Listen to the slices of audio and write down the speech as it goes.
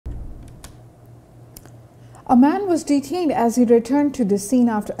A man was detained as he returned to the scene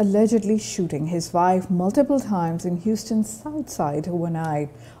after allegedly shooting his wife multiple times in Houston's South Side overnight.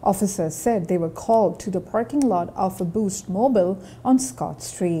 Officers said they were called to the parking lot of a Boost Mobile on Scott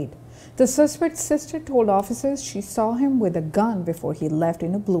Street. The suspect's sister told officers she saw him with a gun before he left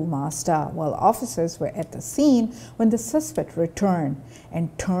in a blue Mazda, while officers were at the scene when the suspect returned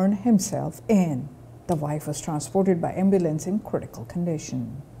and turned himself in. The wife was transported by ambulance in critical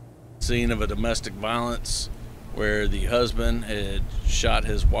condition. Scene of a domestic violence where the husband had shot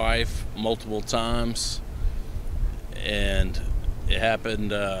his wife multiple times, and it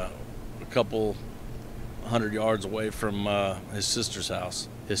happened a couple 100 yards away from his sister's house.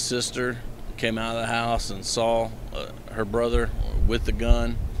 His sister came out of the house and saw her brother with the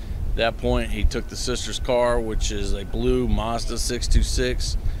gun. At that point, he took the sister's car, which is a blue Mazda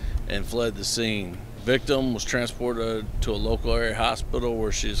 626, and fled the scene. Victim was transported to a local area hospital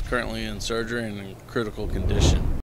where she is currently in surgery and in critical condition.